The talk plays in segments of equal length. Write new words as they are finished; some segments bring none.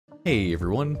Hey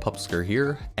everyone, Pupsker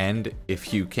here, and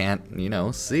if you can't,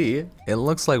 see, it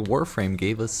looks like Warframe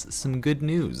gave us some good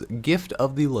news. Gift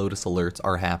of the Lotus alerts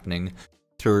are happening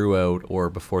throughout or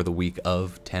before the week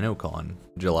of Tennocon.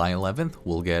 July 11th,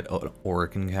 we'll get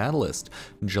Orokin Catalyst.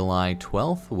 July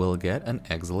 12th, we'll get an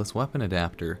Exilus Weapon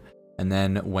Adapter. And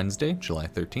then Wednesday, July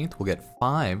 13th, we'll get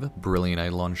 5 Brilliant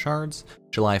Eidolon Shards.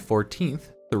 July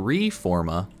 14th, 3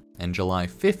 Forma. And July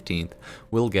 15th,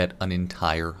 we'll get an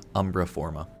entire Umbra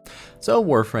Forma. So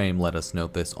Warframe let us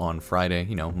note this on Friday,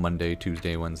 Monday,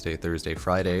 Tuesday, Wednesday, Thursday,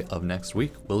 Friday of next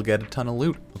week, we'll get a ton of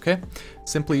loot, okay?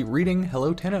 Simply reading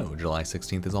Hello Tenno. July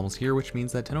 16th is almost here, which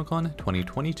means that Tennocon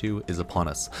 2022 is upon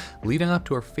us. Leading up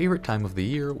to our favorite time of the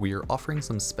year, we are offering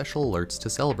some special alerts to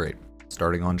celebrate.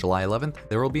 Starting on July 11th,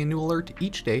 there will be a new alert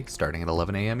each day starting at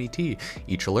 11 a.m. ET.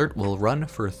 Each alert will run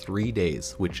for 3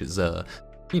 days, which is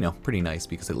pretty nice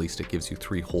because at least it gives you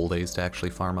 3 whole days to actually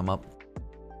farm them up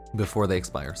before they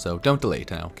expire. So don't delay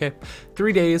now, okay?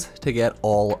 3 days to get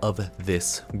all of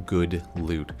this good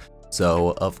loot.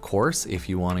 So of course, if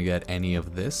you want to get any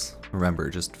of this, remember,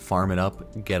 just farm it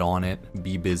up, get on it,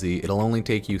 be busy. It'll only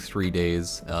take you 3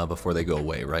 days before they go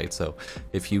away, right? So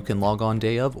if you can log on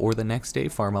day of or the next day,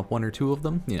 farm up 1 or 2 of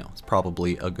them, it's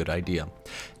probably a good idea.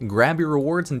 Grab your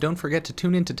rewards and don't forget to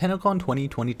tune in to Tennocon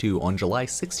 2022 on July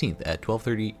 16th at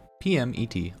 12:30 p.m.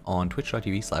 ET on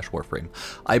twitch.tv/Warframe.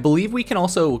 I believe we can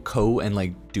also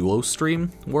duo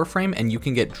stream Warframe, and you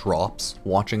can get drops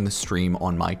watching the stream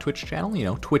on my Twitch channel,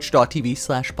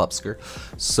 twitch.tv/Pupsker.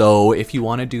 So if you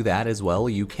want to do that as well,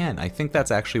 you can. I think that's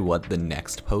actually what the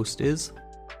next post is.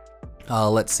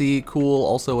 Let's see, cool.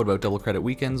 Also, what about double credit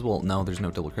weekends? Well, no, there's no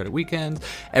double credit weekends.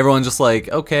 Everyone's just like,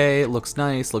 okay, looks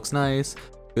nice,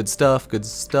 good stuff,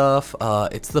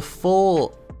 it's the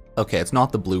full... Okay, it's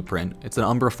not the blueprint. It's an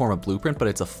Umbra Forma Blueprint, but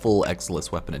it's a full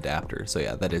Exilus Weapon Adapter. So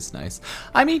yeah, that is nice.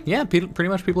 I mean, yeah, pretty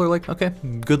much people are like, okay,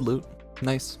 good loot,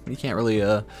 nice. You can't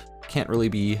really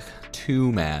be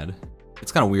too mad.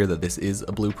 It's kind of weird that this is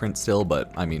a blueprint still,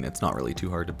 but I mean, it's not really too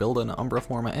hard to build an Umbra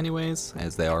Forma anyways,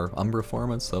 as they are Umbra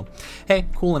Formas. So hey,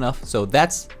 cool enough. So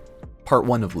that's part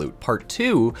 1 of loot. Part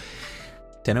 2,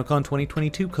 Tennocon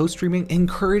 2022 co-streaming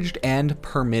encouraged and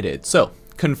permitted. So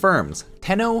confirms,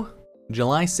 Tenno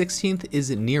July 16th is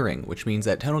nearing, which means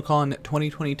that Tennocon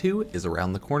 2022 is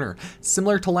around the corner.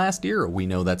 Similar to last year, we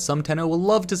know that some Tenno will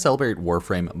love to celebrate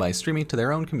Warframe by streaming to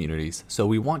their own communities, so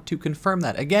we want to confirm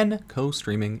that again,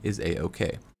 co-streaming is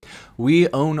a-okay. We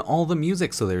own all the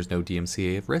music, so there's no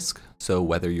DMCA risk, so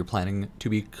whether you're planning to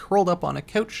be curled up on a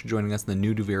couch joining us in the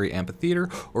New Duveri Amphitheater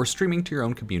or streaming to your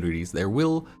own communities, there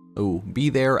will be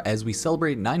there as we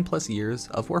celebrate 9+ years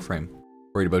of Warframe.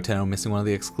 Worried about Tenno missing one of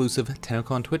the exclusive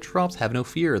Tennocon Twitch drops? Have no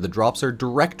fear, the drops are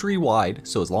directory-wide,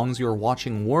 so as long as you're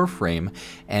watching Warframe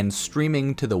and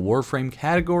streaming to the Warframe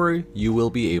category, you will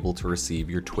be able to receive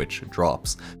your Twitch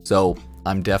drops. So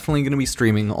I'm definitely going to be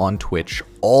streaming on Twitch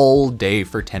all day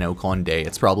for Tennocon day.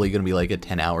 It's probably going to be like a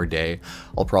 10-hour day.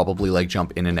 I'll probably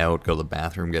jump in and out, go to the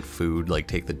bathroom, get food,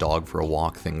 take the dog for a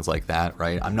walk, things like that,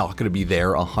 right? I'm not going to be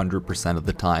there 100% of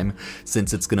the time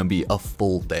since it's going to be a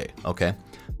full day, okay?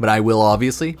 But I will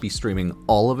obviously be streaming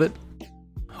all of it.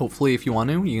 Hopefully, if you want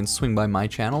to, you can swing by my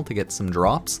channel to get some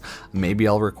drops. Maybe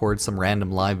I'll record some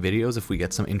random live videos if we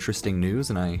get some interesting news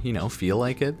and I, feel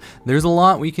like it. There's a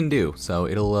lot we can do, so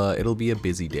it'll be a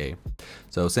busy day.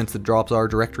 So since the drops are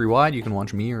directory-wide, you can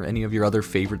watch me or any of your other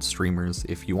favorite streamers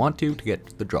if you want to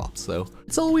get the drops. So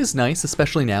it's always nice,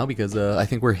 especially now because I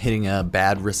think we're hitting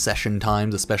bad recession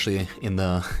times, especially in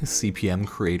the CPM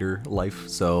creator life.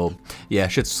 So yeah,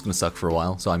 shit's just gonna suck for a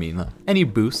while. So I mean, any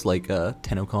boost like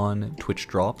Tennocon Twitch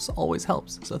drops always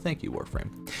helps. So thank you,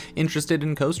 Warframe. Interested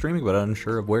in co-streaming but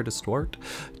unsure of where to start?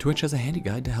 Twitch has a handy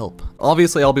guide to help.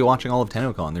 Obviously, I'll be watching all of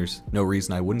Tennocon. There's no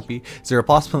reason I wouldn't be. Is there a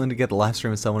possibility to get the live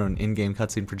stream of someone on an in-game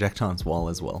cutscene project on its wall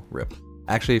as well? RIP.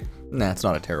 Actually, it's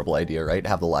not a terrible idea, right?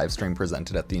 Have the live stream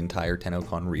presented at the entire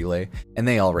Tennocon relay. And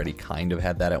they already kind of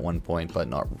had that at one point, but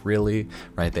not really,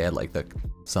 right? They had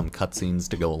some cutscenes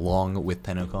to go along with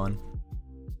Tennocon.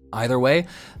 Either way,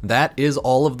 that is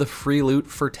all of the free loot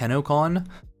for Tennocon.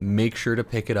 Make sure to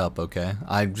pick it up, okay?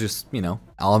 I just,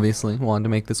 obviously wanted to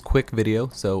make this quick video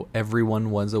so everyone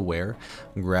was aware.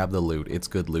 Grab the loot. It's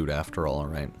good loot after all,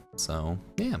 right? So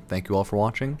yeah, thank you all for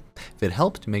watching. If it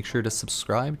helped, make sure to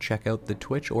subscribe, check out the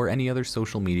Twitch or any other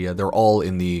social media. They're all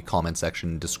in the comment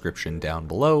section description down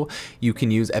below. You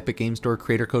can use Epic Game Store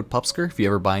creator code Pupsker if you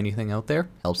ever buy anything out there.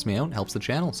 Helps me out, helps the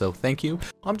channel, so thank you.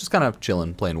 I'm just kind of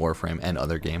chilling, playing Warframe and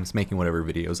other games, making whatever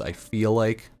videos I feel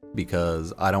like,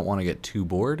 because I don't want to get too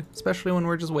bored, especially when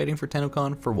we're just waiting for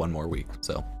Tennocon for 1 more week.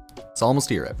 So it's almost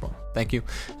here, everyone. Thank you,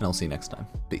 and I'll see you next time.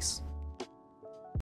 Peace.